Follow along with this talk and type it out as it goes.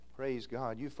Praise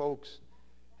God. You folks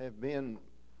have been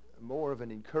more of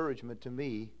an encouragement to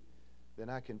me than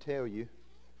I can tell you.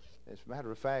 As a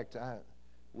matter of fact,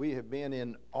 we have been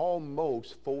in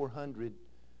almost 400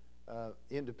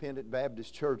 independent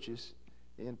Baptist churches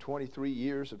in 23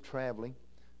 years of traveling.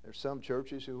 There's some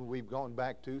churches who we've gone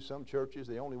back to. Some churches,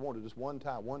 they only wanted us one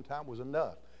time. One time was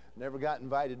enough. Never got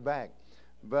invited back.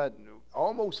 But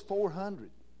almost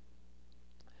 400.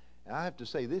 And I have to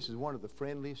say, this is one of the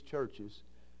friendliest churches.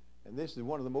 And this is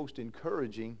one of the most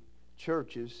encouraging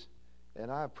churches.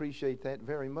 And I appreciate that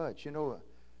very much. You know,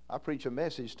 I preach a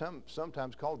message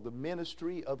sometimes called the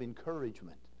ministry of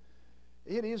encouragement.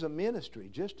 It is a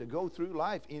ministry just to go through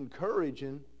life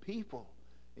encouraging people,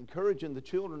 encouraging the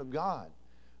children of God.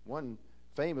 One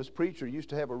famous preacher used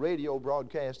to have a radio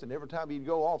broadcast, and every time he'd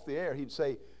go off the air, he'd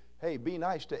say, hey, be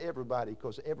nice to everybody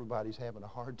because everybody's having a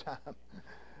hard time.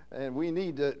 And we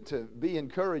need to be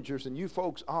encouragers, and you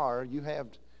folks are. You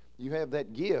have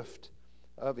that gift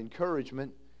of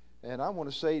encouragement. And I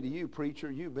want to say to you, preacher,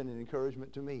 you've been an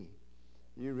encouragement to me.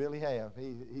 You really have.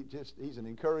 He's an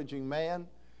encouraging man.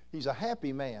 He's a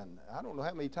happy man. I don't know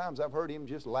how many times I've heard him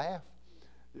just laugh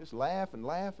and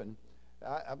laugh. And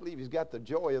I believe he's got the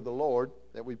joy of the Lord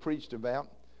that we preached about.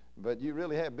 But you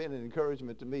really have been an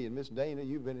encouragement to me. And Miss Dana,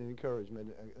 you've been an encouragement.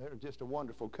 They're just a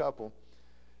wonderful couple.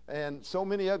 And so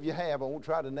many of you have. I won't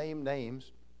try to name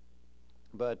names.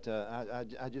 But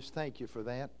I just thank you for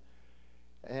that.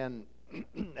 And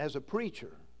as a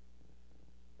preacher,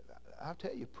 I'll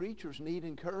tell you, preachers need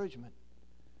encouragement.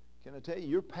 Can I tell you,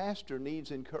 your pastor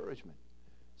needs encouragement.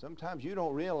 Sometimes you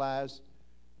don't realize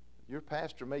your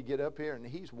pastor may get up here and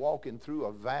he's walking through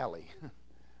a valley.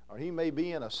 Or he may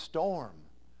be in a storm.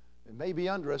 It may be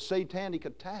under a satanic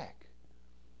attack.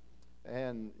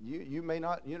 And you may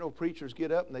not, you know, preachers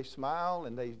get up and they smile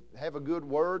and they have a good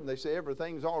word and they say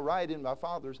everything's all right in my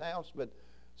Father's house, but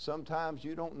sometimes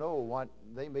you don't know what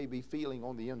they may be feeling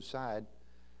on the inside.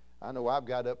 I know I've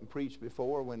got up and preached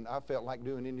before when I felt like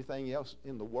doing anything else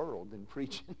in the world than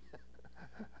preaching.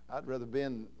 I'd rather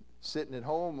been sitting at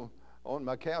home on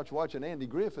my couch watching Andy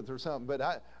Griffith or something, but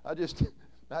I just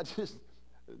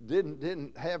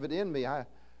didn't have it in me.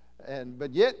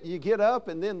 But yet you get up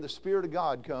and then the Spirit of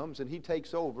God comes and He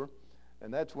takes over,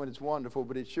 and that's when it's wonderful.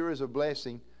 But it sure is a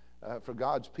blessing for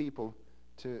God's people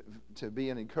to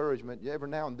be an encouragement. Every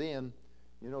now and then,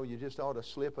 you know, you just ought to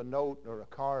slip a note or a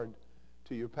card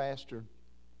to your pastor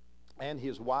and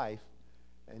his wife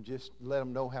and just let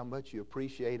them know how much you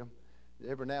appreciate them.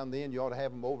 Every now and then you ought to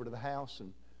have them over to the house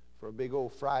and for a big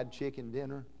old fried chicken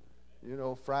dinner. You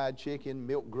know, fried chicken,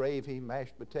 milk gravy,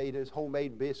 mashed potatoes,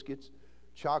 homemade biscuits,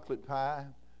 chocolate pie,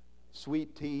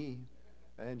 sweet tea,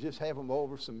 and just have them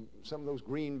over some of those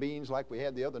green beans like we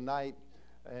had the other night.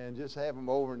 And just have them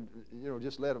over and, you know,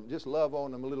 just love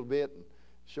on them a little bit and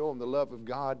show them the love of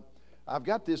God. I've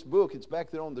got this book. It's back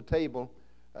there on the table.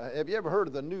 Have you ever heard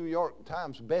of the New York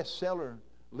Times bestseller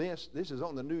list? This is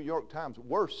on the New York Times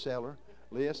worst seller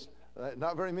list.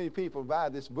 Not very many people buy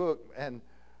this book. And,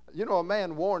 you know, a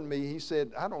man warned me. He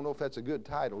said, I don't know if that's a good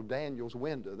title, Daniel's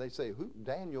Window. They say, who?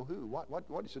 Daniel who?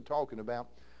 What is it talking about?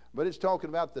 But it's talking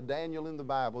about the Daniel in the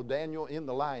Bible, Daniel in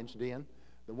the lion's den,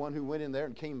 the one who went in there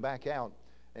and came back out.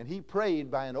 And he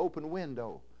prayed by an open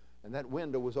window. And that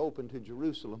window was open to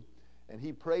Jerusalem. And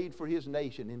he prayed for his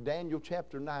nation. In Daniel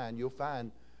chapter 9, you'll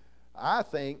find, I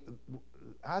think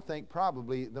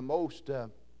probably the most,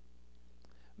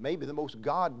 maybe the most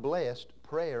God-blessed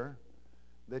prayer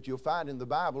that you'll find in the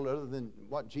Bible other than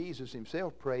what Jesus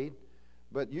himself prayed.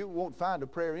 But you won't find a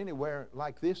prayer anywhere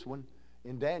like this one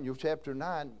in Daniel chapter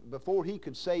 9. Before he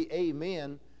could say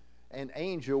amen, an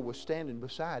angel was standing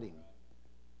beside him.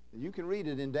 You can read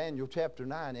it in Daniel chapter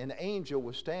 9. An angel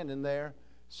was standing there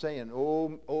saying,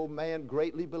 oh man,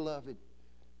 greatly beloved,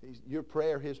 your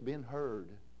prayer has been heard.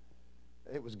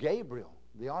 It was Gabriel,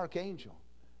 the archangel,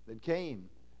 that came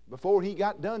before he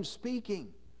got done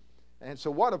speaking. And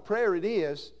so what a prayer it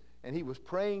is. And he was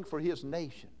praying for his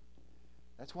nation.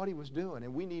 That's what he was doing.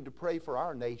 And we need to pray for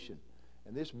our nation.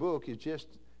 And this book is just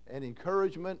an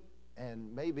encouragement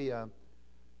and maybe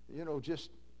just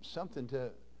something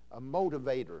a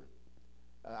motivator.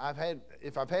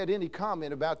 If I've had any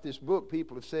comment about this book,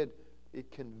 people have said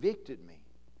it convicted me.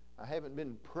 I haven't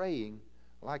been praying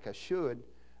like I should.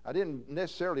 I didn't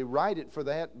necessarily write it for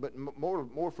that, but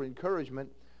more for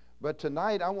encouragement. But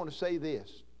tonight I want to say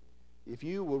this. If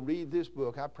you will read this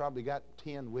book, I probably got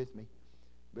 10 with me.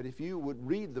 But if you would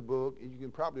read the book, you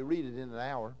can probably read it in an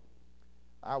hour.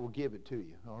 I will give it to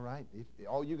you, all right?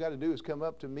 All you got to do is come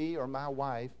up to me or my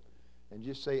wife and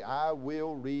just say, I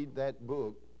will read that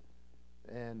book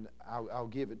and I'll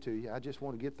give it to you. I just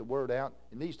want to get the word out.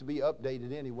 It needs to be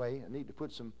updated anyway. I need to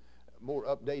put some more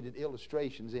updated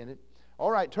illustrations in it.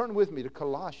 All right, turn with me to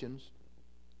Colossians,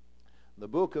 the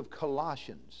book of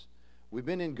Colossians. We've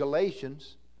been in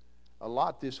Galatians a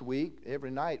lot this week.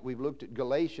 Every night we've looked at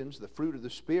Galatians, the fruit of the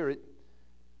Spirit.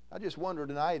 I just wonder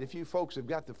tonight if you folks have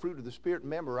got the fruit of the Spirit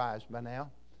memorized by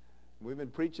now. We've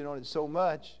been preaching on it so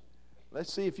much.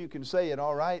 Let's see if you can say it,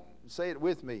 all right? Say it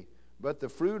with me. But the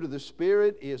fruit of the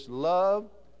Spirit is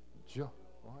love, joy,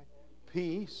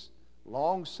 peace,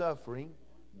 long-suffering,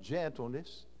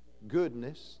 gentleness,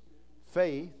 goodness,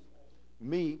 faith,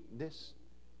 meekness,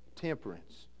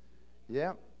 temperance.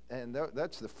 Yeah, and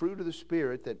that's the fruit of the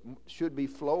Spirit that should be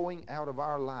flowing out of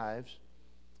our lives.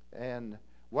 And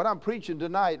what I'm preaching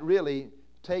tonight really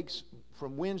takes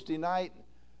from Wednesday night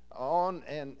on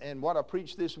and what I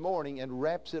preached this morning and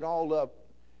wraps it all up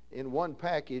in one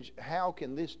package. How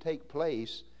can this take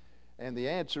place? And the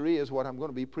answer is what I'm going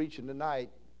to be preaching tonight: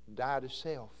 die to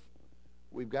self.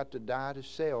 We've got to die to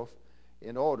self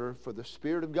in order for the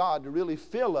Spirit of God to really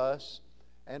fill us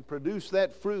and produce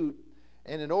that fruit,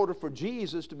 and in order for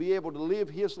Jesus to be able to live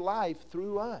His life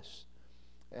through us.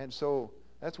 And so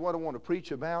that's what I want to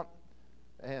preach about.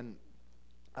 And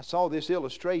I saw this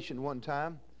illustration one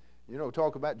time,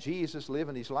 talk about Jesus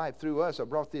living His life through us. I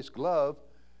brought this glove,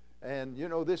 and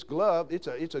this glove, it's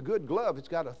a good glove. It's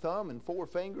got a thumb and 4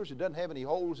 fingers. It doesn't have any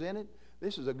holes in it.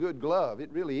 This is a good glove.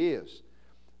 It really is.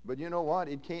 But you know what?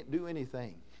 It can't do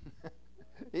anything.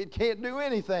 It can't do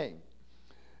anything.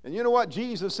 And you know what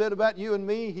Jesus said about you and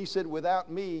me? He said,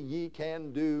 without me ye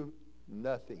can do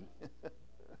nothing.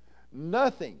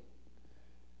 Nothing.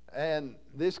 And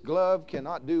this glove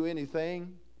cannot do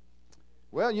anything.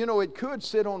 Well, it could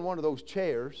sit on one of those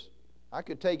chairs. I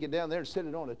could take it down there and sit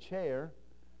it on a chair,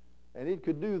 and it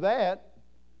could do that.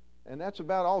 And that's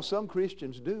about all some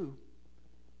Christians do,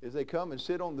 is they come and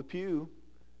sit on the pew,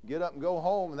 get up and go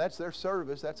home, and that's their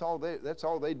service. That's all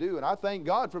they do. And I thank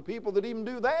God for people that even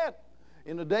do that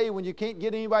in a day when you can't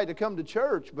get anybody to come to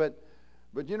church. But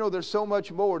there's so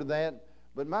much more to that.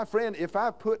 But my friend, if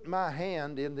I put my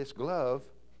hand in this glove,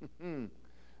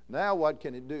 now what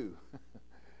can it do?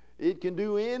 It can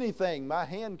do anything my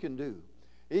hand can do.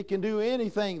 It can do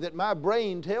anything that my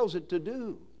brain tells it to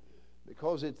do,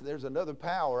 because there's another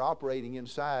power operating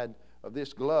inside of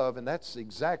this glove, and that's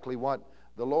exactly what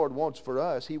the Lord wants for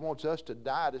us. He wants us to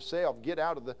die to self, get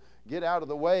out of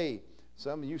the way.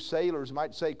 Some of you sailors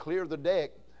might say, clear the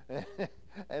deck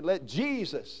and let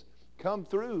Jesus come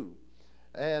through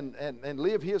and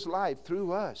live His life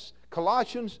through us.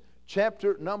 Colossians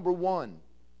chapter number 1.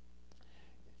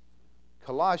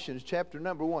 Colossians chapter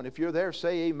number 1. If you're there,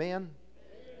 say amen.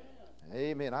 Amen.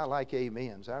 Amen. I like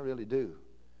amens. I really do.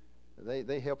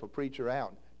 They help a preacher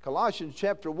out. Colossians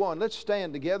chapter 1. Let's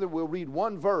stand together. We'll read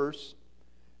one verse,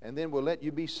 and then we'll let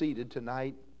you be seated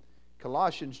tonight.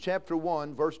 Colossians chapter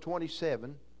 1, verse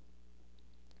 27.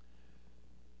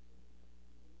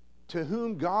 To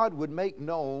whom God would make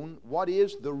known what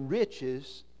is the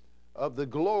riches of the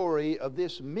glory of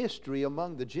this mystery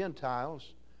among the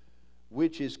Gentiles,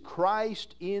 which is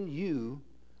Christ in you,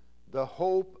 the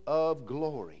hope of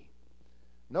glory.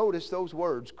 Notice those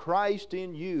words, Christ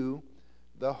in you,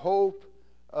 the hope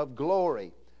of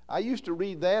glory. I used to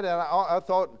read that, and I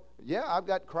thought, yeah, I've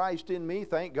got Christ in me.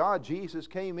 Thank God Jesus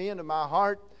came into my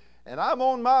heart, and I'm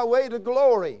on my way to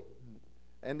glory.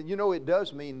 And it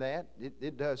does mean that.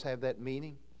 It does have that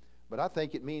meaning. But I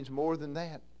think it means more than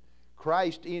that.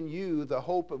 Christ in you, the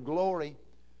hope of glory.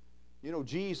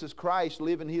 Jesus Christ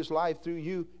living His life through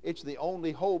you, it's the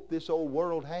only hope this old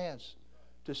world has,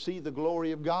 to see the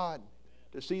glory of God,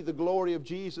 to see the glory of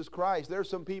Jesus Christ. There's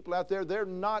some people out there, they're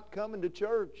not coming to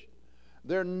church.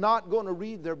 They're not going to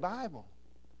read their Bible.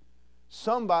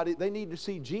 They need to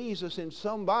see Jesus in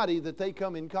somebody that they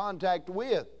come in contact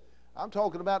with. I'm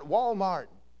talking about Walmart.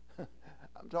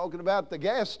 I'm talking about the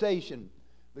gas station,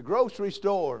 the grocery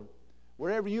store,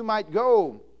 wherever you might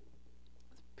go.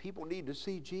 People need to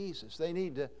see Jesus. They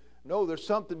need to know there's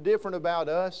something different about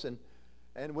us.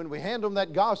 And when we hand them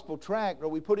that gospel tract, or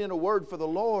we put in a word for the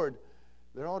Lord,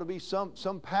 there ought to be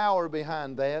some power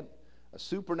behind that, a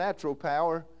supernatural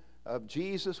power of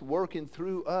Jesus working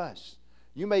through us.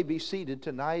 You may be seated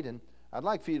tonight, and I'd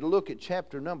like for you to look at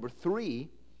chapter number 3.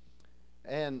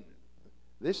 And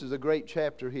this is a great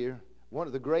chapter here, one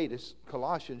of the greatest,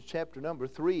 Colossians chapter number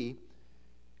 3.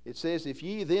 It says, if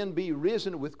ye then be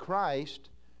risen with Christ,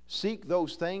 seek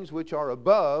those things which are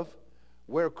above,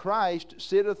 where Christ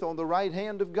sitteth on the right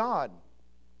hand of God.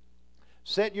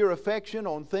 Set your affection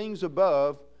on things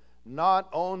above, not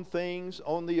on things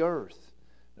on the earth.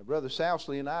 Now, Brother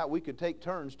Sousley and I, we could take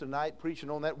turns tonight preaching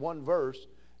on that one verse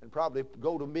and probably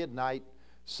go to midnight.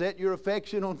 Set your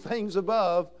affection on things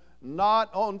above,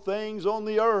 not on things on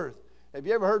the earth. Have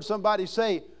you ever heard somebody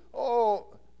say, oh,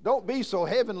 don't be so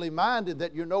heavenly minded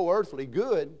that you're no earthly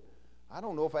good? I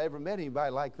don't know if I ever met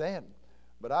anybody like that.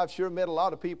 But I've sure met a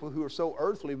lot of people who are so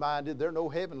earthly minded, they're no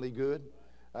heavenly good.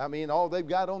 I mean, all they've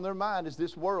got on their mind is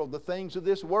this world, the things of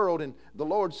this world. And the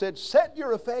Lord said, set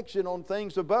your affection on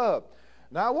things above.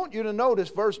 Now, I want you to notice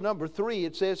verse number 3.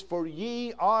 It says, for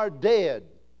ye are dead.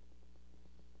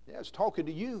 Yeah, it's talking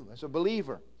to you as a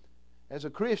believer, as a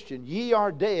Christian. Ye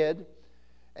are dead,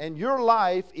 and your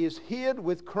life is hid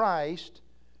with Christ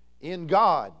in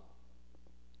God.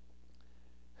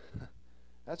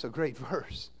 That's a great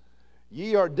verse.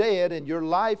 Ye are dead, and your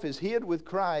life is hid with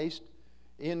Christ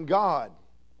in God.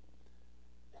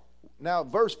 Now,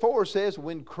 verse 4 says,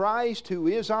 when Christ, who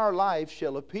is our life,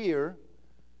 shall appear,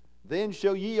 then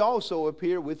shall ye also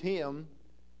appear with Him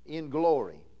in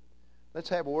glory. Let's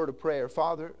have a word of prayer.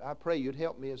 Father, I pray you'd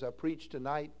help me as I preach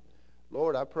tonight.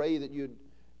 Lord, I pray that you'd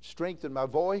strengthen my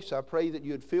voice. I pray that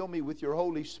you'd fill me with your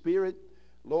Holy Spirit.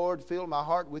 Lord, fill my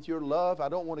heart with your love. I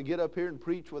don't want to get up here and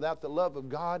preach without the love of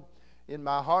God in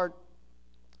my heart.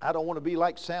 I don't want to be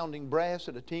like sounding brass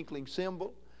at a tinkling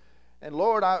cymbal. And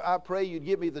Lord, I pray you'd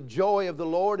give me the joy of the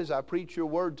Lord as I preach your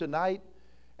word tonight.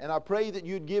 And I pray that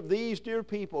you'd give these dear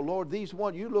people, Lord, these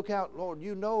ones, you look out, Lord,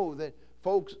 you know that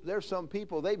folks, there's some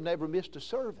people, they've never missed a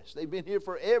service. They've been here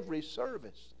for every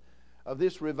service of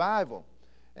this revival.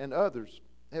 And others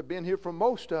have been here for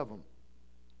most of them.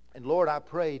 And Lord, I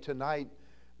pray tonight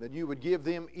that you would give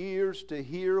them ears to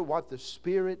hear what the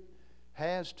Spirit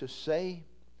has to say.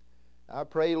 I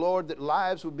pray, Lord, that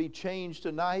lives would be changed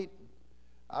tonight.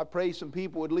 I pray some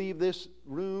people would leave this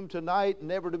room tonight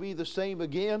never to be the same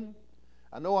again.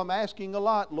 I know I'm asking a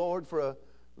lot, Lord, for a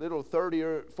little 30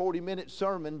 or 40-minute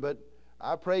sermon, but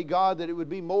I pray, God, that it would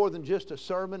be more than just a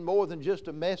sermon, more than just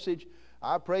a message.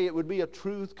 I pray it would be a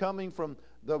truth coming from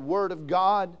the Word of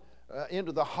God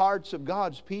into the hearts of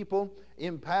God's people,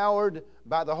 empowered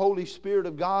by the Holy Spirit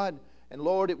of God. And,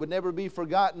 Lord, it would never be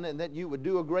forgotten, and that you would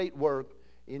do a great work.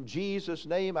 In Jesus'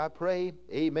 name I pray,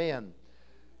 amen.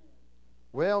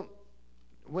 Well,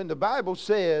 when the Bible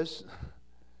says,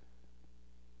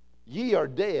 ye are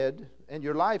dead, and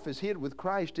your life is hid with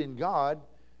Christ in God,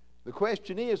 the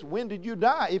question is, when did you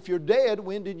die? If you're dead,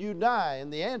 when did you die?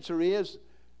 And the answer is,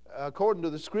 according to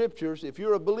the Scriptures, if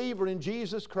you're a believer in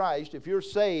Jesus Christ, if you're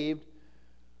saved,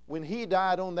 when He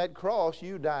died on that cross,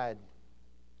 you died.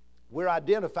 We're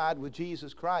identified with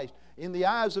Jesus Christ. In the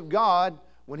eyes of God,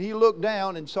 when He looked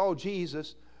down and saw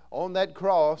Jesus on that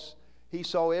cross, He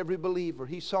saw every believer.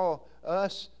 He saw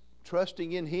us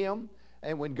trusting in Him.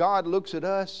 And when God looks at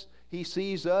us, He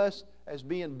sees us as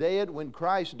being dead. When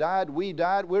Christ died, we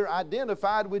died. We're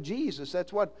identified with Jesus.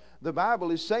 That's what the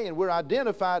Bible is saying. We're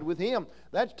identified with Him.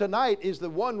 That tonight is the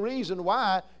one reason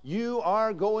why you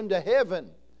are going to heaven.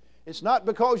 It's not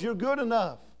because you're good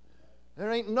enough.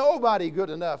 There ain't nobody good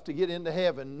enough to get into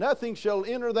heaven. Nothing shall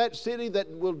enter that city that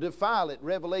will defile it,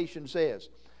 Revelation says.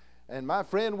 And my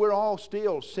friend, we're all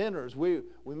still sinners. We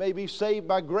may be saved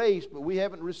by grace, but we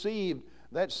haven't received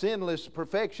that sinless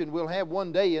perfection we'll have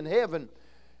one day in heaven.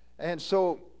 And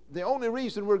so the only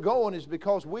reason we're going is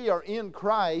because we are in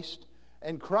Christ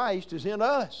and Christ is in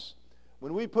us.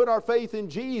 When we put our faith in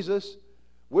Jesus,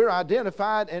 we're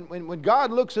identified. And when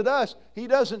God looks at us, He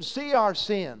doesn't see our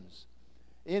sins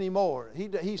anymore.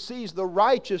 He sees the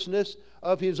righteousness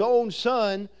of His own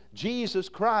Son, Jesus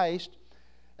Christ.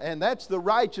 And that's the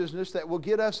righteousness that will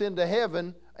get us into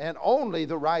heaven, and only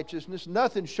the righteousness,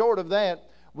 nothing short of that,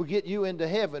 will get you into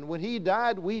heaven. When He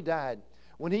died, we died.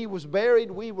 When He was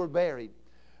buried, we were buried.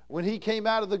 When He came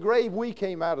out of the grave, we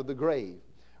came out of the grave.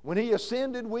 When He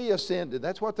ascended, we ascended.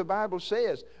 That's what the Bible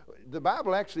says. The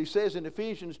Bible actually says in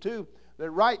Ephesians 2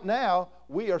 that right now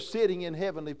we are sitting in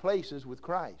heavenly places with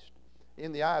Christ.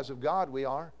 In the eyes of God, we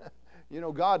are. You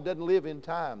know, God doesn't live in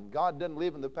time. God doesn't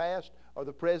live in the past or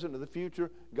the present or the future.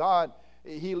 God,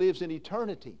 He lives in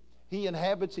eternity. He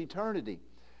inhabits eternity.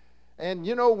 And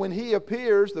you know, when He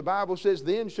appears, the Bible says,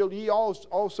 then shall ye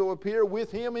also appear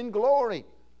with Him in glory.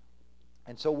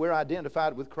 And so we're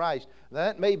identified with Christ. Now,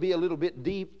 that may be a little bit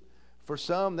deep for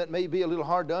some. That may be a little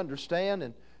hard to understand.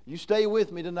 And you stay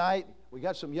with me tonight. We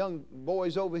got some young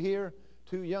boys over here.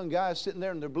 2 young guys sitting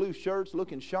there in their blue shirts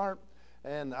looking sharp.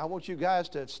 And I want you guys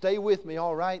to stay with me,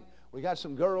 all right? We got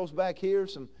some girls back here,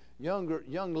 some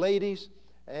young ladies.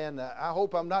 And I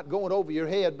hope I'm not going over your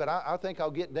head, but I think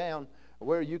I'll get down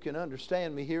where you can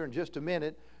understand me here in just a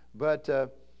minute. But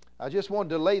I just wanted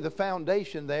to lay the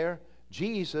foundation there.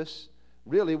 Jesus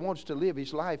really wants to live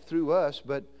His life through us,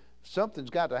 but something's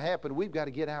got to happen. We've got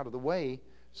to get out of the way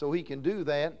so He can do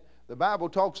that. The Bible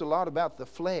talks a lot about the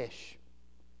flesh.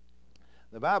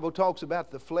 The Bible talks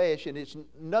about the flesh, and it's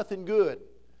nothing good.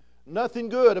 Nothing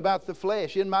good about the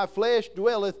flesh. In my flesh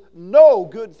dwelleth no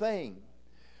good thing.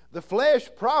 The flesh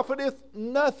profiteth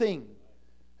nothing.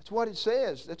 That's what it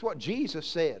says. That's what Jesus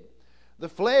said. The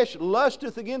flesh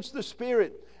lusteth against the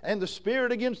Spirit, and the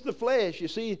Spirit against the flesh. You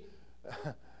see,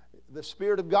 the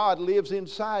Spirit of God lives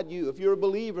inside you. If you're a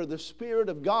believer, the Spirit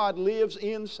of God lives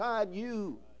inside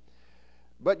you.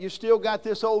 But you still got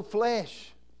this old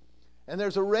flesh. And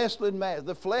there's a wrestling match.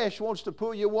 The flesh wants to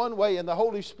pull you one way, and the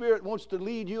Holy Spirit wants to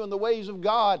lead you in the ways of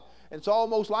God. It's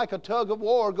almost like a tug of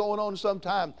war going on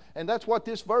sometime. And that's what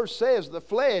this verse says. The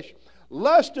flesh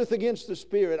lusteth against the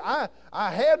Spirit. I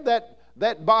had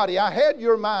that body. I had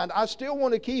your mind. I still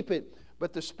want to keep it.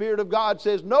 But the Spirit of God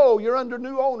says, no, you're under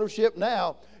new ownership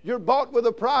now. You're bought with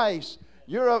a price.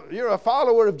 You're a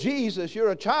follower of Jesus.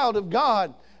 You're a child of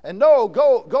God. And no,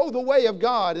 go the way of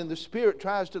God. And the Spirit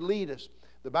tries to lead us.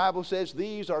 The Bible says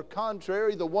these are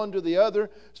contrary the one to the other,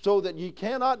 so that ye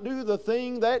cannot do the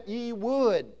thing that ye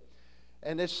would.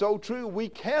 And it's so true. We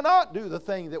cannot do the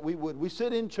thing that we would. We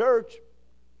sit in church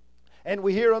and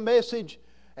we hear a message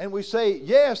and we say,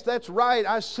 yes, that's right,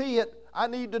 I see it. I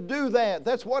need to do that.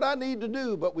 That's what I need to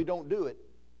do, but we don't do it.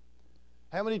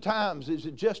 How many times is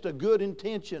it just a good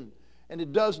intention and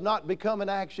it does not become an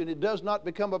action? It does not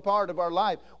become a part of our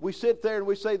life. We sit there and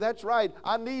we say, that's right,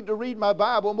 I need to read my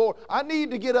Bible more. I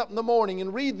need to get up in the morning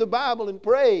and read the Bible and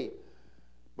pray.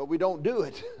 But we don't do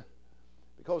it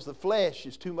because the flesh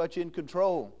is too much in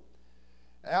control.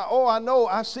 Oh, I know,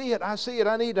 I see it.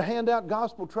 I need to hand out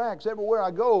gospel tracts everywhere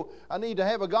I go. I need to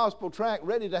have a gospel tract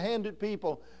ready to hand it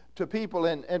to people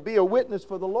and be a witness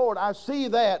for the Lord. I see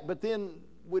that, but then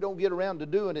we don't get around to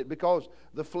doing it because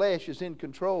the flesh is in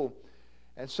control.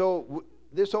 And so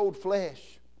this old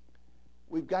flesh,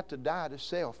 we've got to die to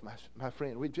self, my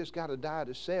friend. We've just got to die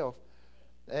to self.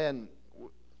 And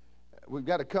we've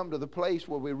got to come to the place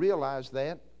where we realize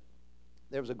that.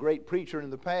 There was a great preacher in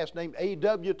the past named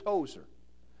A.W. Tozer.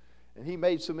 And he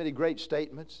made so many great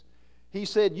statements. He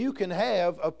said, you can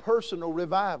have a personal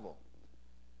revival.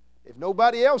 If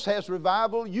nobody else has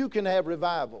revival, you can have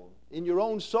revival. In your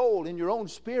own soul, in your own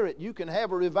spirit, you can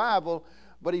have a revival.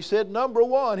 But he said, number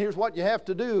one, here's what you have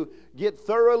to do. Get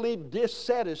thoroughly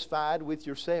dissatisfied with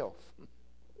yourself.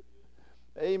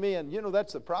 Amen. You know,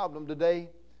 that's the problem today.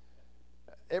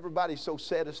 Everybody's so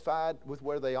satisfied with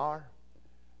where they are.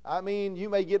 I mean, you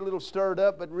may get a little stirred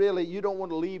up, but really, you don't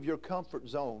want to leave your comfort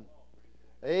zone.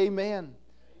 Amen.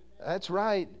 That's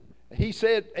right. He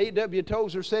said, A.W.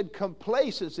 Tozer said,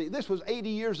 complacency. This was 80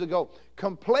 years ago.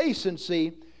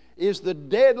 Complacency is the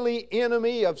deadly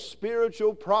enemy of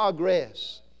spiritual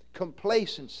progress.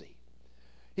 Complacency.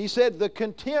 He said the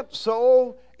content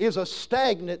soul is a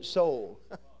stagnant soul.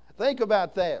 Think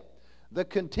about that. The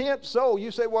content soul. You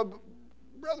say, well,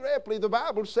 Brother Epley, the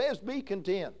Bible says be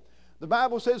content. The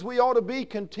Bible says we ought to be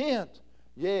content.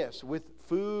 Yes, with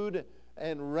food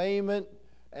and raiment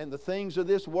and the things of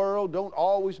this world. Don't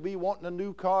always be wanting a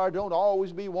new car. Don't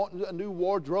always be wanting a new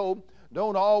wardrobe.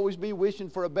 Don't always be wishing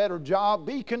for a better job.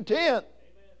 Be content. Amen.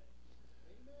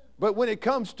 But when it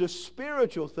comes to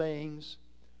spiritual things,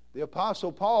 the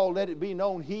Apostle Paul let it be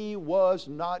known he was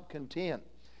not content.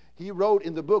 He wrote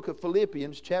in the book of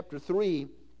Philippians chapter 3,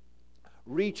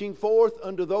 reaching forth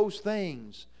unto those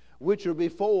things which are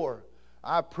before,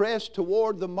 I press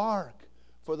toward the mark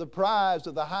for the prize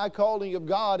of the high calling of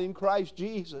God in Christ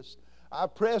Jesus. I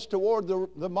press toward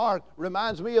the mark.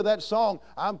 Reminds me of that song,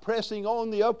 I'm pressing on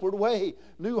the upward way.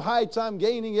 New heights I'm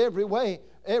gaining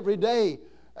every day.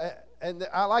 And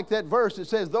I like that verse. It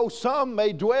says, though some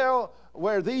may dwell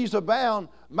where these abound,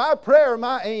 my prayer,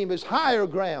 my aim is higher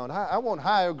ground. I want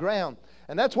higher ground.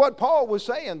 And that's what Paul was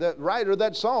saying. The writer of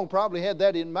that song probably had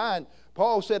that in mind.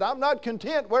 Paul said, I'm not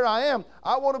content where I am.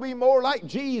 I want to be more like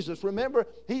Jesus. Remember,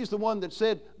 he's the one that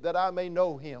said that I may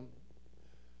know him.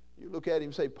 You look at him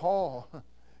and say, Paul,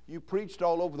 you preached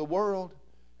all over the world,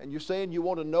 and you're saying you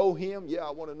want to know him? Yeah,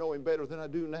 I want to know him better than I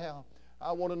do now.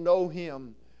 I want to know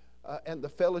him and the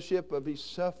fellowship of his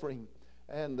suffering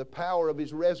and the power of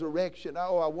his resurrection.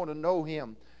 Oh, I want to know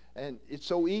him. And it's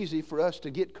so easy for us to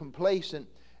get complacent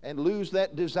and lose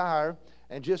that desire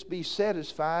and just be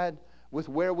satisfied with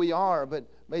where we are. But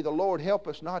may the Lord help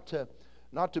us not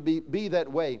to be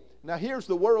that way. Now, here's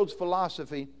the world's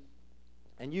philosophy.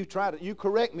 And you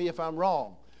correct me if I'm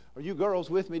wrong. Are you girls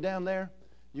with me down there?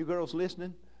 You girls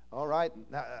listening? All right.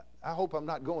 Now, I hope I'm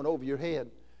not going over your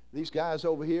head. These guys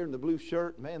over here in the blue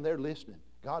shirt, man, they're listening.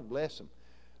 God bless them.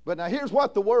 But now here's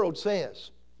what the world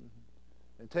says.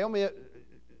 And tell me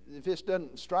if this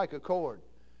doesn't strike a chord.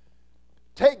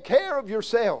 Take care of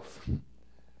yourself.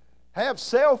 Have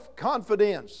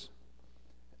self-confidence,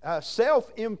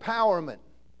 self-empowerment,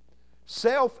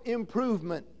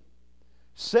 self-improvement,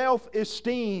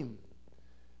 self-esteem,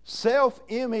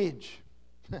 self-image,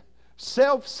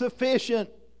 self-sufficient.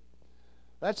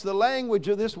 That's the language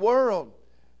of this world.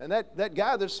 And that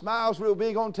guy that smiles real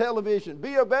big on television,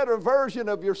 be a better version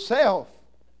of yourself.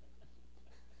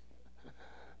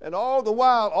 And all the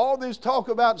while, all this talk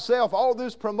about self, all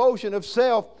this promotion of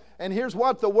self, and here's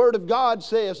what the Word of God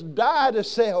says: die to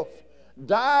self.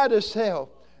 Die to self.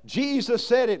 Jesus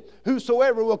said it,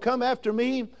 whosoever will come after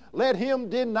me, let him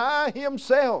deny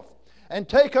himself and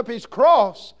take up his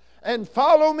cross and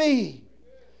follow me.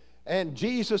 And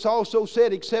Jesus also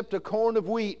said, except a corn of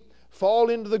wheat fall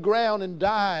into the ground and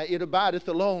die, it abideth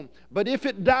alone. But if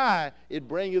it die, it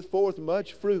bringeth forth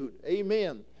much fruit.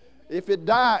 Amen. If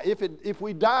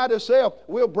we die to self,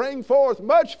 we'll bring forth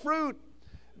much fruit.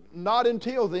 Not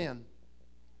until then.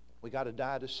 We got to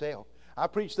die to self. I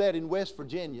preached that in West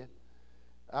Virginia.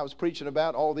 I was preaching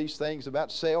about all these things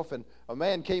about self, and a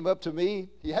man came up to me.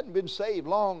 He hadn't been saved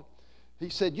long. He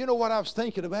said, you know what I was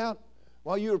thinking about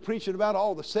while you were preaching about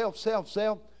all the self?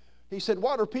 He said,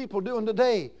 what are people doing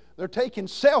today? They're taking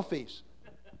selfies.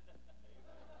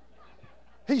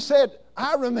 He said,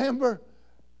 I remember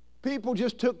people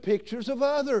just took pictures of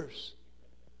others.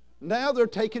 Now they're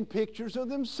taking pictures of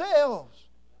themselves.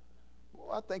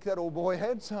 Well, I think that old boy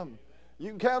had something. You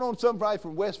can count on somebody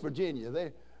from West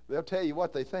Virginia. They'll tell you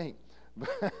what they think.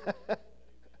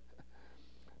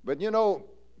 But you know,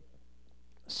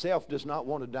 self does not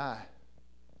want to die.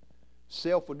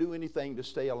 Self will do anything to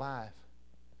stay alive.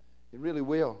 It really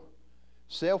will.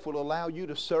 Self will allow you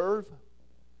to serve.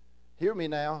 Hear me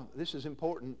now. This is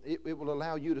important. It will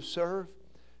allow you to serve.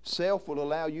 Self will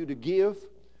allow you to give.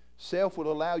 Self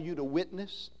will allow you to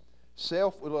witness.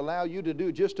 Self will allow you to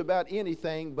do just about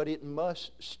anything, but it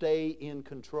must stay in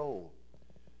control.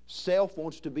 Self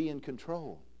wants to be in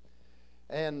control.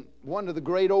 And one of the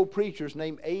great old preachers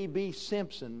named A.B.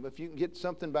 Simpson, if you can get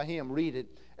something by him, read it.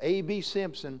 A.B.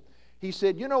 Simpson, he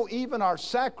said, you know, even our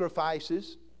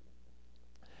sacrifices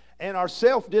and our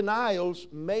self-denials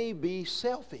may be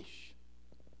selfish.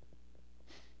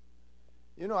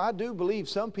 You know, I do believe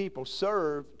some people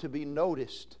serve to be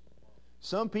noticed.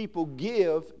 Some people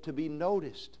give to be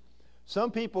noticed.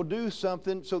 Some people do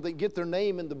something so they get their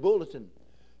name in the bulletin.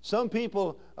 Some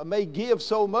people may give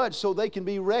so much so they can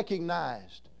be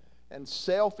recognized. And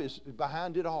self is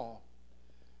behind it all.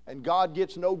 And God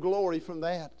gets no glory from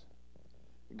that.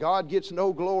 God gets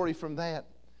no glory from that.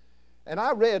 And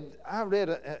I read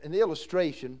an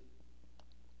illustration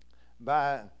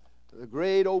by the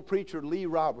great old preacher Lee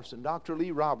Robertson, Dr.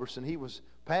 Lee Robertson. He was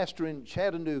pastor in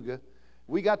Chattanooga.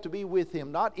 We got to be with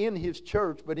him, not in his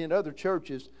church, but in other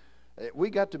churches. We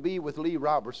got to be with Lee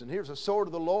Robertson. Here's a sword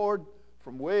of the Lord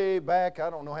from way back,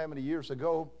 I don't know how many years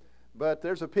ago. But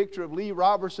there's a picture of Lee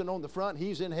Robertson on the front.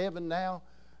 He's in heaven now.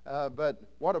 But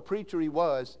what a preacher he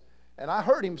was. And I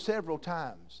heard him several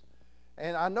times.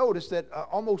 And I noticed that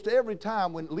almost every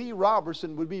time when Lee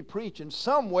Robertson would be preaching,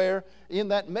 somewhere in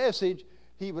that message,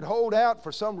 he would hold out,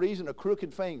 for some reason, a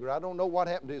crooked finger. I don't know what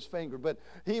happened to his finger, but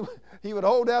he would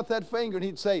hold out that finger and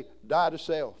he'd say, die to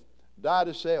self, die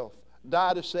to self,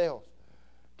 die to self.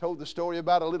 Told the story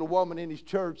about a little woman in his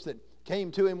church that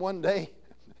came to him one day,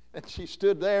 and she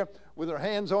stood there with her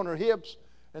hands on her hips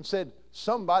and said,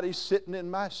 somebody's sitting in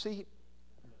my seat.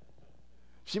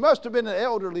 She must have been an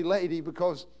elderly lady,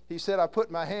 because he said, I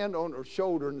put my hand on her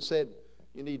shoulder and said,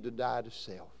 you need to die to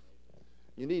self.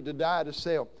 You need to die to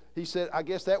self. He said, I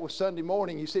guess that was Sunday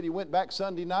morning. He said he went back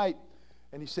Sunday night,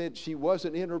 and he said she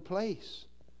wasn't in her place.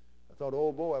 I thought,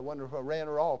 oh boy, I wonder if I ran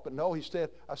her off. But no, he said,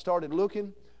 I started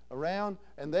looking around,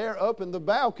 and there up in the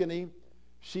balcony,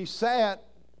 she sat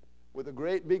with a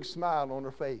great big smile on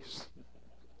her face.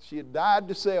 She had died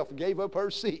to self and gave up her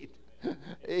seat.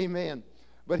 Amen.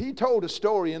 But he told a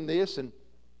story in this, and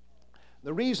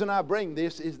the reason I bring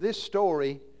this is this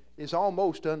story is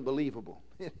almost unbelievable.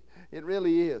 It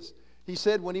really is. He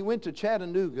said when he went to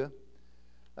Chattanooga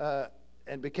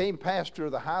and became pastor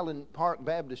of the Highland Park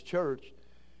Baptist Church,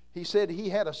 he said he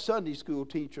had a Sunday school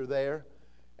teacher there,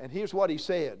 and here's what he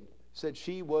said. He said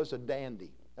she was a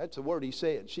dandy. That's the word he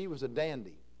said. She was a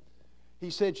dandy. He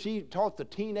said she taught the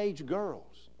teenage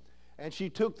girls, and she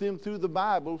took them through the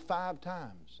Bible 5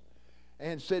 times,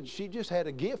 and said she just had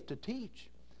a gift to teach.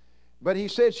 But he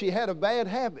said she had a bad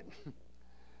habit.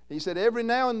 He said every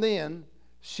now and then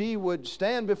she would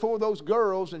stand before those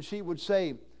girls and she would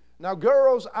say, now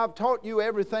girls, I've taught you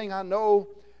everything I know.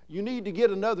 You need to get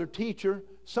another teacher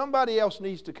Somebody else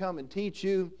needs to come and teach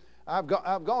you. I've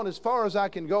gone as far as I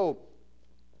can go.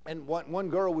 And one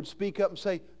girl would speak up and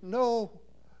say, no,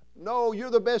 you're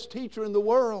the best teacher in the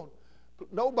world.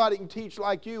 Nobody can teach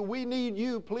like you. We need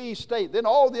you. Please stay. Then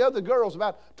all the other girls,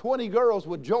 about 20 girls,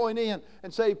 would join in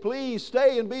and say, please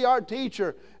stay and be our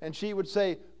teacher. And she would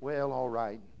say, well, all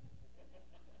right.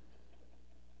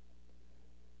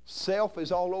 Self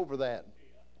is all over that.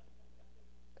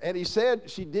 And he said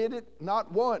she did it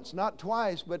not once, not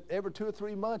twice, but every 2 or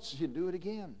 3 months she'd do it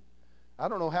again. I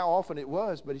don't know how often it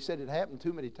was, but he said it happened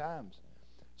too many times.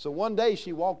 So one day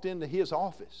she walked into his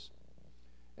office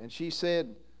and she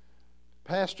said,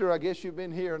 Pastor, I guess you've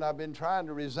been here and I've been trying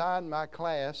to resign my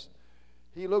class.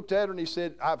 He looked at her and he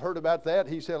said, I've heard about that.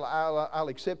 He said, I'll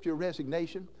accept your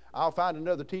resignation. I'll find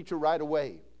another teacher right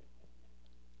away.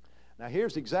 Now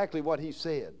here's exactly what he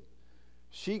said.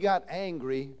 She got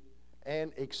angry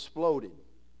and exploded.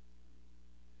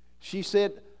 She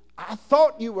said, I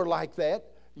thought you were like that.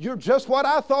 You're just what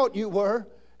I thought you were.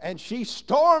 And she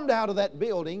stormed out of that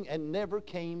building and never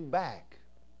came back.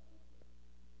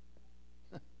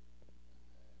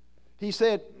 He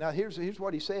said, now here's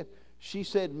what he said. She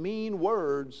said mean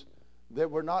words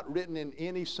that were not written in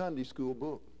any Sunday school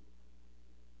book.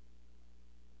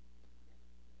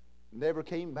 Never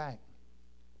came back.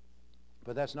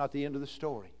 But that's not the end of the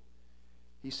story.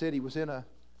 He said he was in a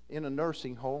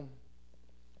nursing home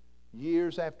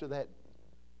years after that.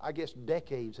 I guess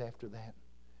decades after that.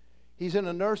 He's in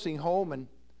a nursing home and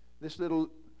this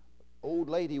little old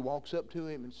lady walks up to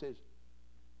him and says,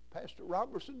 Pastor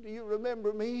Robertson, do you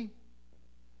remember me?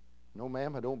 No,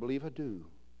 ma'am, I don't believe I do.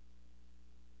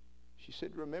 She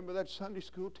said, remember that Sunday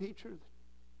school teacher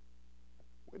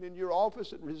that went in your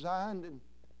office and resigned and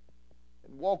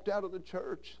walked out of the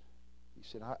church? He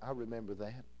said, I remember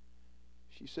that.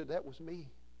 She said, that was me.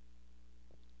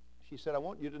 She said, I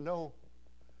want you to know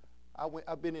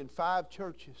I've been in 5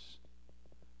 churches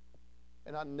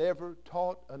and I never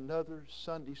taught another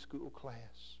Sunday school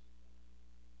class.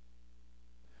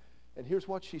 And here's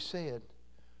what she said.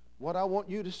 What I want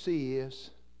you to see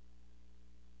is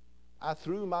I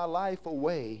threw my life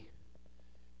away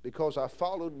because I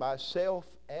followed myself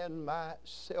and my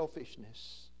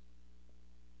selfishness.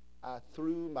 I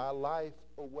threw my life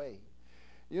away.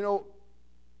 You know,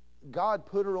 God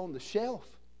put her on the shelf.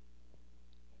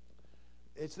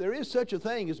 There is such a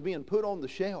thing as being put on the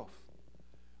shelf,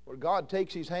 where God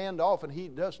takes His hand off and He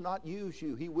does not use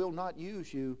you. He will not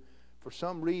use you for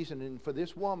some reason. And for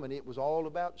this woman, it was all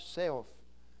about self.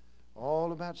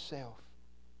 All about self.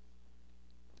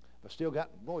 I still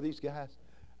got, boy, these guys,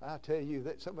 I tell you,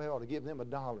 that somebody ought to give them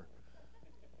 $1.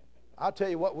 I'll tell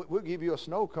you what, we'll give you a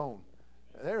snow cone.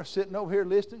 They're sitting over here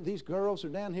listening. These girls are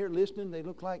down here listening. They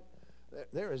look like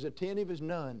they're as attentive as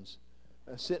nuns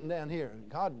sitting down here.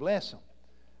 God bless them.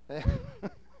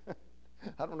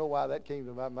 I don't know why that came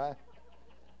to my mind.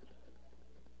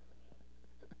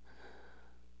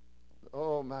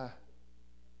 Oh, my.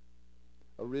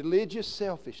 A religious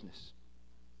selfishness.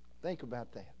 Think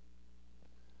about that.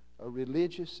 A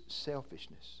religious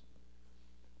selfishness.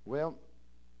 Well,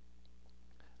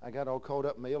 I got all caught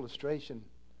up in my illustration.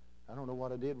 I don't know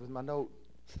what I did with my note.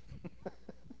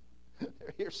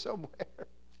 They're here somewhere.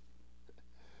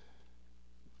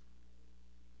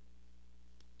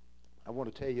 I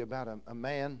want to tell you about a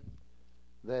man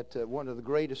that one of the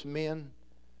greatest men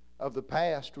of the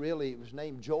past, really. It was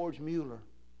named George Mueller.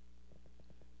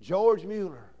 George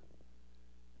Mueller.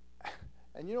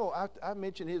 And you know, I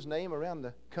mention his name around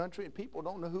the country and people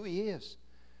don't know who he is.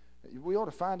 We ought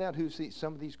to find out who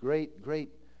some of these great, great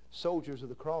soldiers of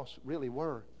the cross really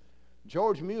were.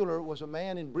 George Mueller was a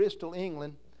man in Bristol,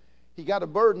 England. He got a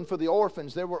burden for the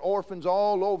orphans. There were orphans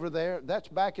all over there. That's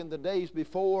back in the days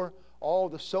before all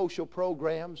the social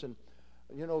programs and,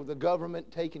 you know, the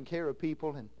government taking care of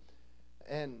people.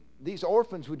 And these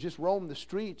orphans would just roam the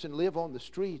streets and live on the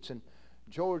streets. And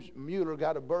George Mueller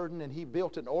got a burden and he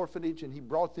built an orphanage and he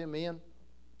brought them in.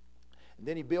 And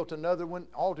then he built another one.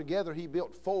 Altogether, he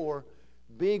built 4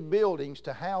 big buildings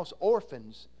to house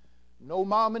orphans. No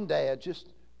mom and dad,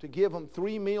 just to give them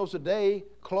 3 meals a day,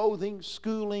 clothing,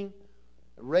 schooling,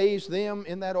 raise them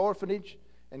in that orphanage.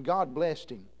 And God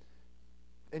blessed him.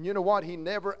 And you know what? He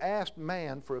never asked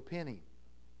man for a penny.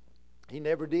 He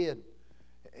never did.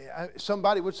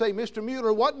 Somebody would say, Mr.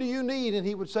 Mueller, what do you need? And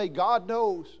he would say, God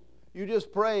knows. You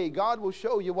just pray. God will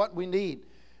show you what we need.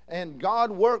 And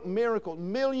God worked miracles.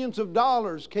 Millions of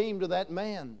dollars came to that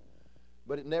man.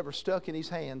 But it never stuck in his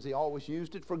hands. He always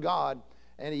used it for God.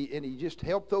 And he just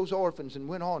helped those orphans and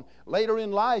went on. Later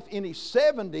in life, in his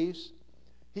 70s,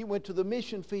 he went to the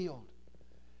mission field.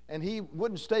 And he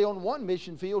wouldn't stay on one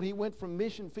mission field. He went from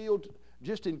mission field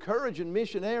just encouraging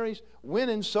missionaries,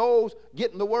 winning souls,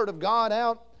 getting the Word of God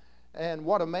out. And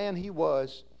what a man he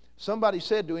was. Somebody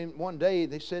said to him one day,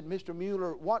 they said, Mr.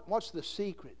 Mueller, what's the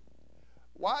secret?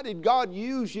 Why did God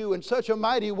use you in such a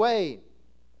mighty way?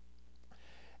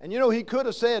 And you know, he could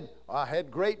have said, I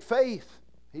had great faith.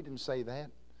 He didn't say that.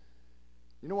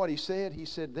 You know what he said? He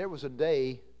said, there was a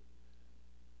day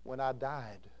when I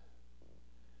died.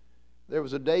 There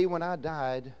was a day when I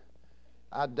died.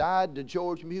 I died to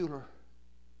George Mueller.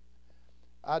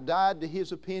 I died to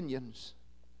his opinions.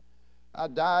 I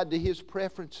died to his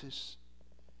preferences,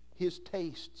 his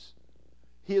tastes,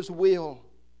 his will.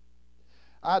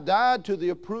 I died to the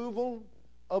approval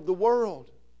of the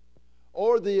world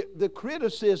or the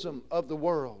criticism of the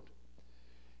world.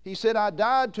 He said, I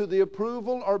died to the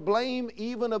approval or blame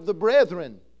even of the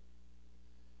brethren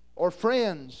or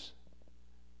friends.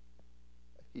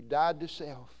 He died to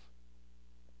self.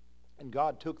 And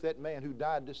God took that man who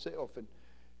died to self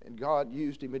and God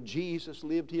used him. And Jesus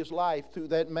lived his life through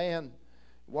that man,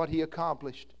 what he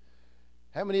accomplished.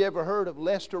 How many ever heard of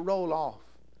Lester Roloff?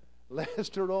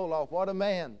 Lester Roloff, what a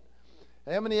man.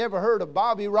 How many ever heard of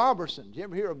Bobby Robertson? Did you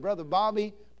ever hear of Brother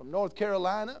Bobby from North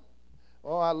Carolina?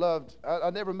 Oh, I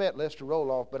never met Lester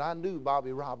Roloff, but I knew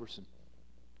Bobby Robertson.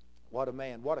 What a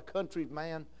man. What a country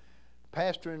man.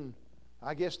 Pastoring,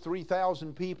 I guess,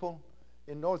 3,000 people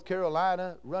in North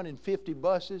Carolina, running 50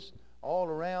 buses all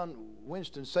around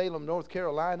Winston-Salem, North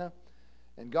Carolina.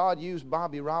 And God used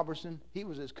Bobby Robertson. He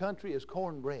was as country as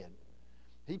cornbread.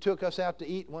 He took us out to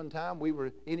eat one time. We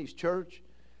were in his church,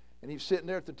 and he was sitting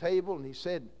there at the table, and he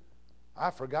said, I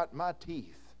forgot my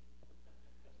teeth.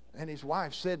 And his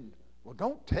wife said, well,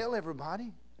 don't tell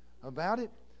everybody about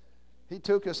it. He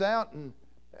took us out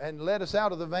and let us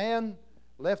out of the van,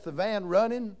 left the van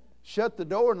running, shut the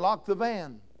door and locked the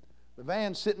van. The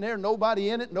van's sitting there, nobody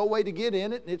in it, no way to get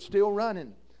in it, and it's still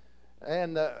running.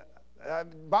 And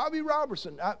Bobby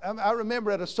Robertson, I remember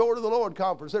at a Sword of the Lord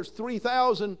conference, there's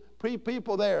 3,000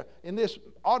 people there in this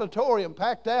auditorium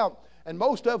packed out, and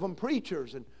most of them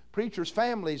preachers and preachers'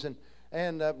 families.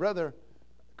 And Brother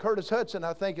Curtis Hudson,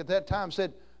 I think at that time,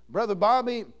 said, Brother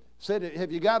Bobby said,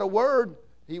 have you got a word?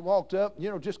 He walked up,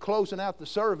 just closing out the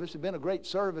service. It had been a great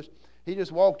service. He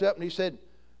just walked up and he said,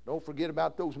 don't forget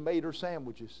about those Mater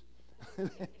sandwiches.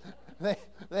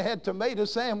 They had tomato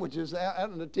sandwiches out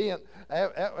in the tent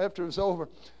after it was over.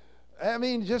 I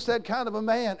mean, just that kind of a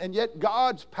man. And yet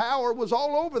God's power was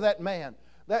all over that man.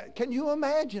 Can you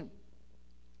imagine?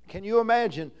 Can you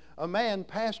imagine a man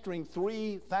pastoring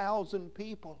 3,000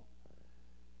 people?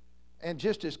 And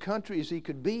just as country as he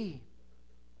could be.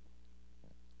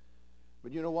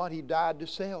 But you know what? He died to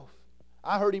self.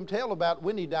 I heard him tell about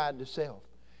when he died to self.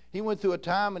 He went through a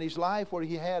time in his life where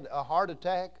he had a heart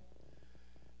attack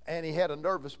and he had a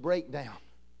nervous breakdown.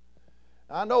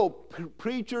 I know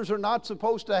preachers are not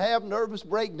supposed to have nervous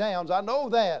breakdowns. I know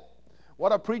that.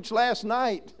 What I preached last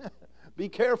night, be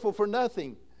careful for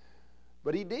nothing.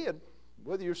 But he did.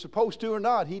 Whether you're supposed to or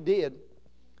not, he did.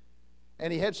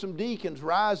 And he had some deacons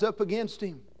rise up against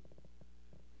him.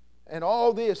 And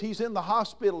all this, he's in the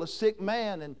hospital, a sick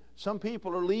man, and some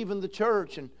people are leaving the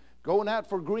church and going out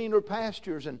for greener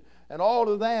pastures and all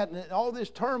of that, and all this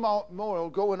turmoil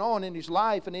going on in his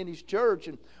life and in his church.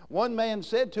 And one man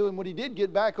said to him, when he did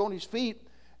get back on his feet,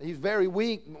 he's very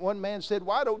weak, one man said,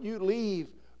 why don't you leave,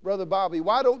 Brother Bobby?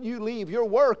 Why don't you leave? Your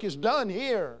work is done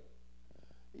here.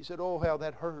 He said, oh, how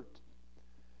that hurt.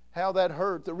 How that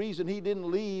hurt. The reason he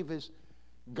didn't leave is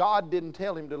God didn't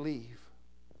tell him to leave.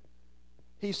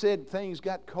 He said things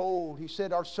got cold. He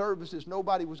said our services,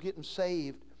 nobody was getting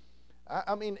saved.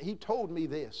 I mean, he told me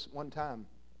this one time.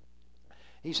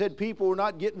 He said people were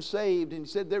not getting saved, and he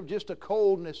said there was just a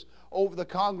coldness over the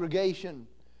congregation.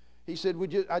 He said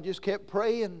I just kept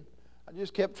praying. I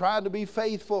just kept trying to be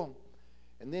faithful.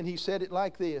 And then he said it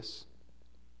like this,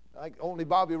 like only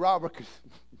Bobby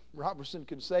Robertson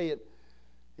could say it.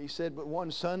 He said, but one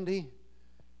Sunday,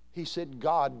 he said,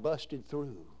 God busted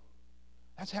through.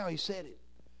 That's how he said it.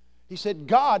 He said,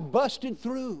 God busted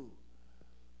through.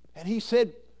 And he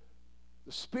said,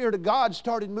 the Spirit of God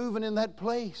started moving in that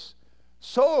place.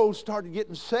 Souls started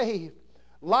getting saved.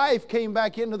 Life came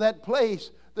back into that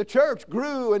place. The church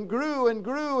grew and grew and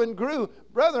grew and grew.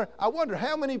 Brother, I wonder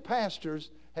how many pastors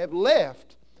have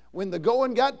left when the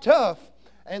going got tough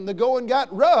and the going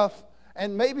got rough,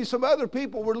 and maybe some other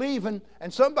people were leaving,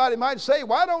 and somebody might say,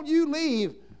 why don't you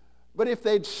leave? But if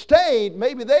they'd stayed,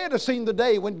 maybe they'd have seen the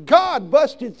day when God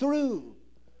busted through.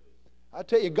 I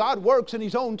tell you, God works in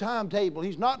His own timetable.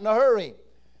 He's not in a hurry.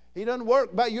 He doesn't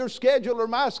work by your schedule or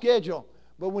my schedule.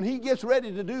 But when He gets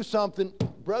ready to do something,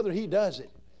 brother, He does it.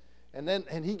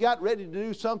 And he got ready to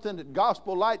do something at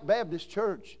Gospel Light Baptist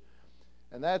Church.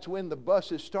 And that's when the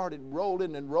buses started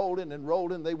rolling and rolling and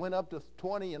rolling. They went up to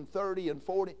 20 and 30 and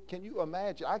 40. Can you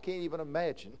imagine? I can't even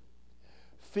imagine.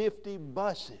 50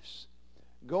 buses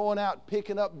going out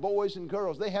picking up boys and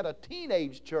girls. They had a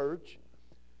teenage church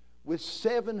with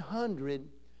 700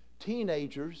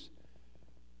 teenagers.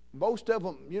 Most of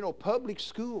them, public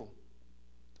school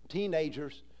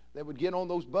teenagers that would get on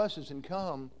those buses and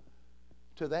come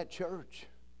to that church.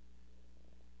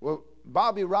 Well,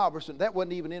 Bobby Robertson, that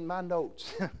wasn't even in my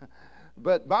notes.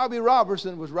 But Bobby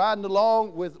Robertson was riding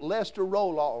along with Lester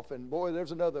Roloff. And boy,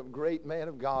 there's another great man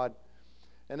of God.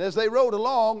 And as they rode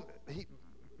along,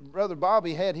 Brother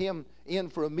Bobby had him in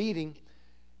for a meeting.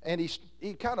 And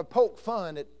he kind of poked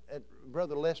fun at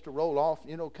Brother Lester Roloff,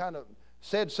 kind of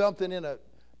said something in a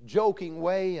joking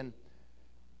way. And,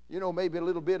 maybe a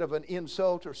little bit of an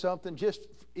insult or something, just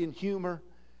in humor.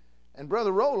 And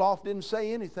Brother Roloff didn't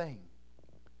say anything.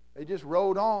 They just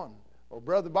rode on. Well,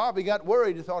 Brother Bobby got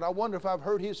worried. He thought, I wonder if I've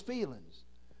hurt his feelings.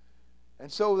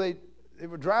 And so they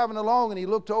were driving along, and he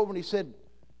looked over and he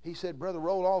said, Brother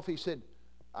Roloff, he said,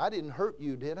 I didn't hurt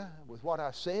you, did I, with what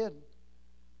I said?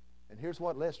 And here's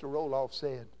what Lester Roloff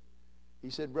said. He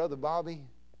said, Brother Bobby,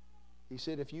 he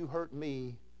said, if you hurt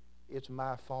me, it's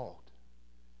my fault.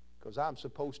 Because I'm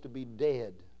supposed to be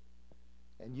dead,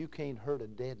 and you can't hurt a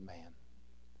dead man.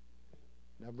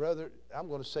 Now, brother, I'm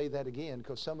going to say that again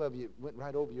because some of you went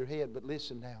right over your head, but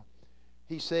listen now.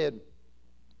 He said,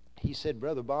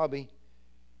 Brother Bobby,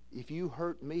 if you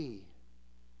hurt me,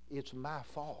 it's my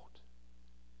fault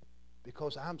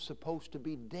because I'm supposed to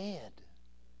be dead,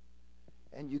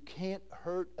 and you can't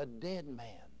hurt a dead man.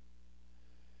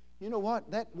 You know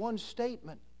what? That one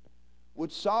statement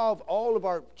would solve all of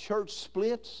our church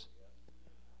splits,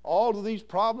 all of these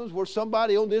problems where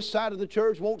somebody on this side of the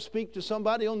church won't speak to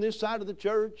somebody on this side of the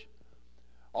church.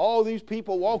 All these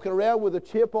people walking around with a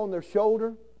chip on their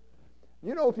shoulder.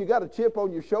 If you got a chip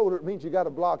on your shoulder, it means you got a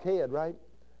blockhead, right?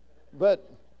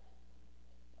 But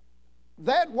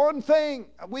that one thing,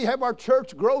 we have our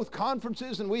church growth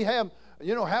conferences, and we have,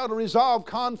 how to resolve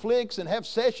conflicts and have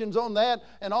sessions on that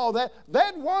and all that.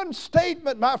 That one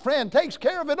statement, my friend, takes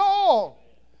care of it all.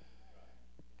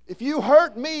 If you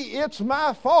hurt me, it's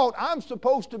my fault. I'm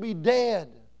supposed to be dead.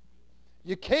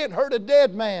 You can't hurt a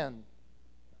dead man.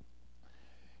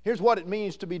 Here's what it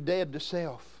means to be dead to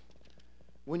self.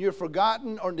 When you're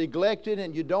forgotten or neglected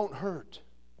and you don't hurt.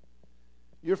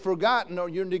 You're forgotten or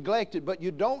you're neglected, but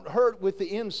you don't hurt with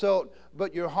the insult,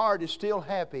 but your heart is still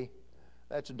happy.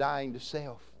 That's dying to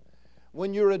self.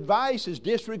 When your advice is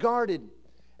disregarded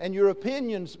and your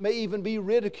opinions may even be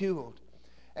ridiculed,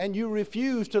 and you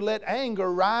refuse to let anger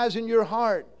rise in your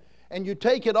heart, and you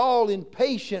take it all in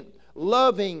patient,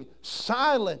 loving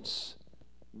silence,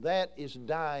 that is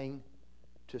dying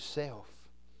to self.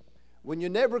 When you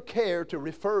never care to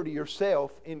refer to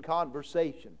yourself in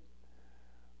conversation.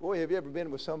 Boy, have you ever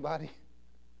been with somebody?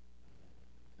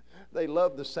 They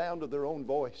love the sound of their own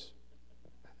voice.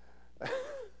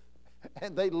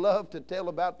 And they love to tell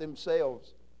about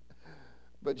themselves.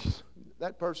 But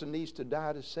that person needs to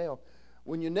die to self.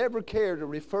 When you never care to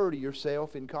refer to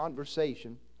yourself in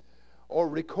conversation, or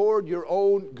record your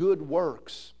own good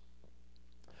works,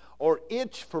 or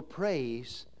itch for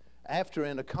praise after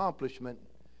an accomplishment.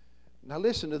 Now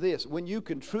listen to this. When you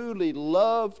can truly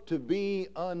love to be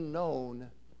unknown,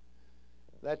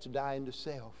 that's dying to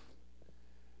self.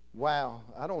 Wow,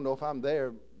 I don't know if I'm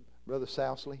there, Brother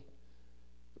Sousley.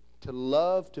 To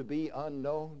love to be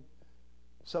unknown.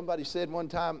 Somebody said one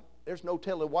time, there's no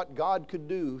telling what God could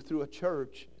do through a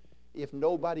church if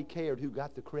nobody cared who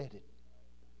got the credit.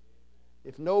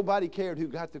 If nobody cared who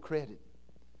got the credit.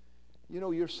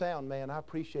 Your sound man, I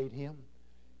appreciate him.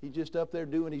 He's just up there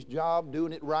doing his job,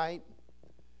 doing it right.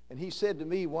 And he said to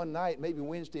me one night, maybe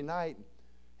Wednesday night,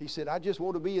 he said, I just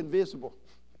want to be invisible.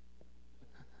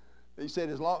 He said,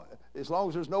 as long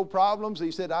as there's no problems,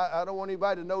 he said, I don't want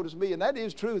anybody to notice me. And that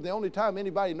is true. The only time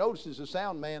anybody notices a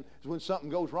sound man is when something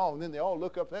goes wrong. Then they all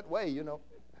look up that way,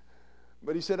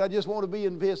 But he said, I just want to be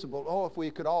invisible. Oh, if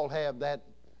we could all have that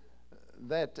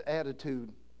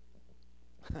attitude.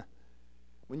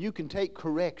 When you can take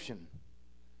correction,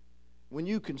 when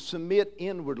you can submit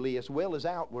inwardly as well as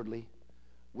outwardly,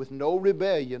 with no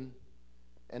rebellion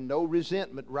and no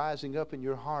resentment rising up in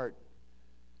your heart,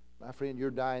 my friend, you're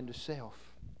dying to self.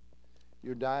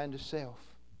 You're dying to self.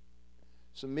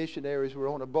 Some missionaries were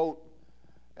on a boat,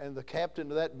 and the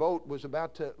captain of that boat was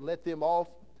about to let them off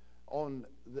on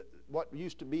what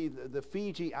used to be the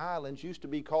Fiji Islands, used to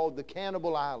be called the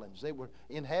Cannibal Islands. They were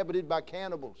inhabited by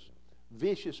cannibals,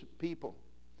 vicious people.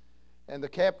 And the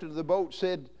captain of the boat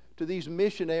said to these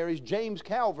missionaries, James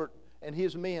Calvert and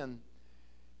his men.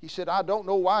 He said, I don't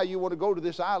know why you want to go to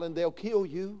this island. They'll kill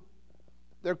you.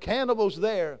 There are cannibals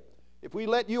there. If we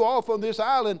let you off on this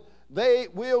island, they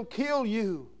will kill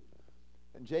you.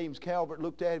 And James Calvert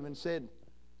looked at him and said,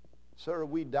 Sir,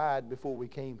 we died before we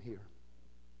came here.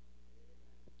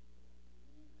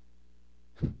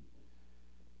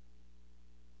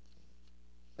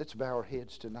 Let's bow our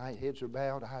heads tonight. Heads are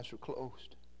bowed, eyes are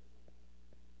closed.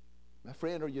 My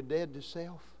friend, are you dead to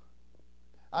self?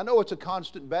 I know it's a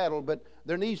constant battle, but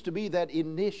there needs to be that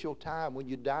initial time when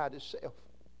you die to self.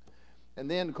 And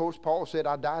then, of course, Paul said,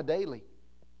 I die daily.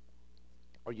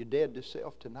 Are you dead to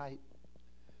self tonight?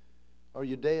 Are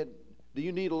you dead? Do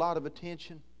you need a lot of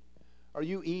attention? Are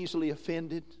you easily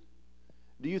offended?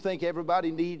 Do you think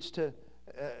everybody needs to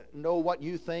know what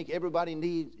you think? Everybody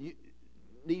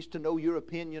needs to know your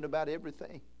opinion about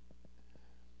everything?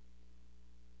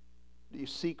 Do you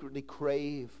secretly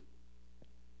crave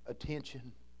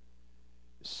attention?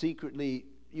 Secretly,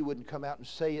 you wouldn't come out and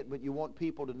say it, but you want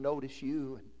people to notice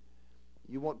you, and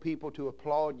you want people to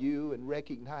applaud you and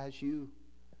recognize you.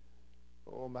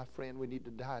 Oh, my friend, we need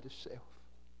to die to self.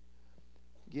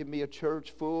 Give me a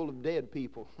church full of dead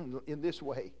people in this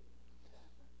way.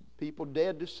 People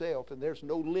dead to self, and there's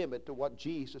no limit to what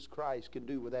Jesus Christ can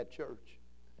do with that church.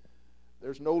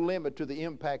 There's no limit to the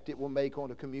impact it will make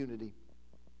on a community.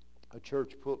 A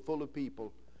church full of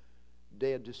people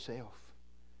dead to self.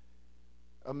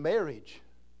 A marriage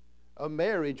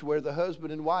where the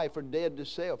husband and wife are dead to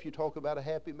self. You talk about a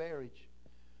happy marriage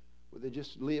where they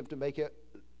just live to make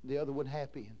the other one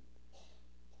happy.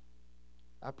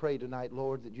 I pray tonight,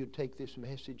 Lord, that you'd take this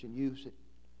message and use it.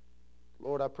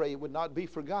 Lord, I pray it would not be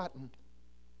forgotten.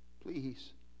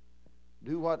 Please,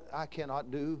 do what I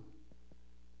cannot do.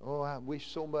 Oh, I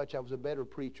wish so much I was a better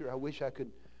preacher. I wish I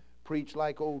could preach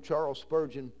like old Charles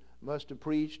Spurgeon must have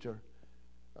preached, or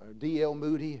D.L.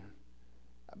 Moody.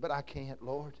 But I can't,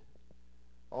 Lord.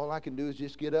 All I can do is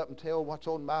just get up and tell what's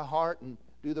on my heart and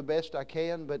do the best I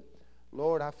can. But,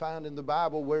 Lord, I find in the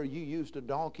Bible where you used a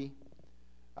donkey.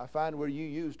 I find where you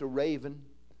used a raven.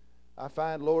 I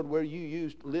find, Lord, where you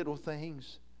used little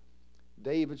things.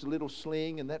 David's little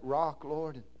sling and that rock,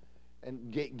 Lord,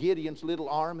 and Gideon's little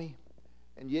army.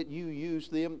 And yet you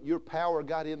used them. Your power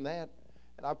got in that.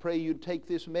 And I pray you'd take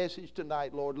this message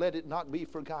tonight, Lord. Let it not be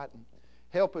forgotten.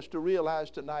 Help us to realize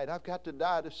tonight, I've got to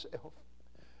die to self.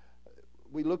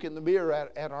 We look in the mirror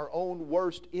at our own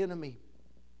worst enemy,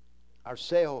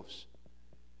 ourselves.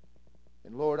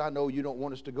 And Lord, I know you don't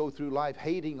want us to go through life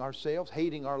hating ourselves,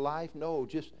 hating our life. No,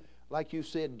 just like you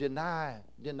said, deny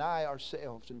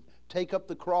ourselves and take up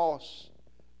the cross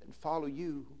and follow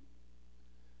you.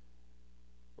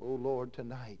 Oh Lord,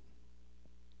 tonight,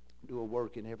 do a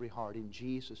work in every heart. In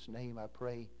Jesus' name I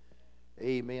pray.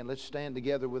 Amen. Let's stand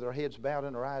together with our heads bowed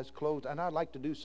and our eyes closed. And I'd like to do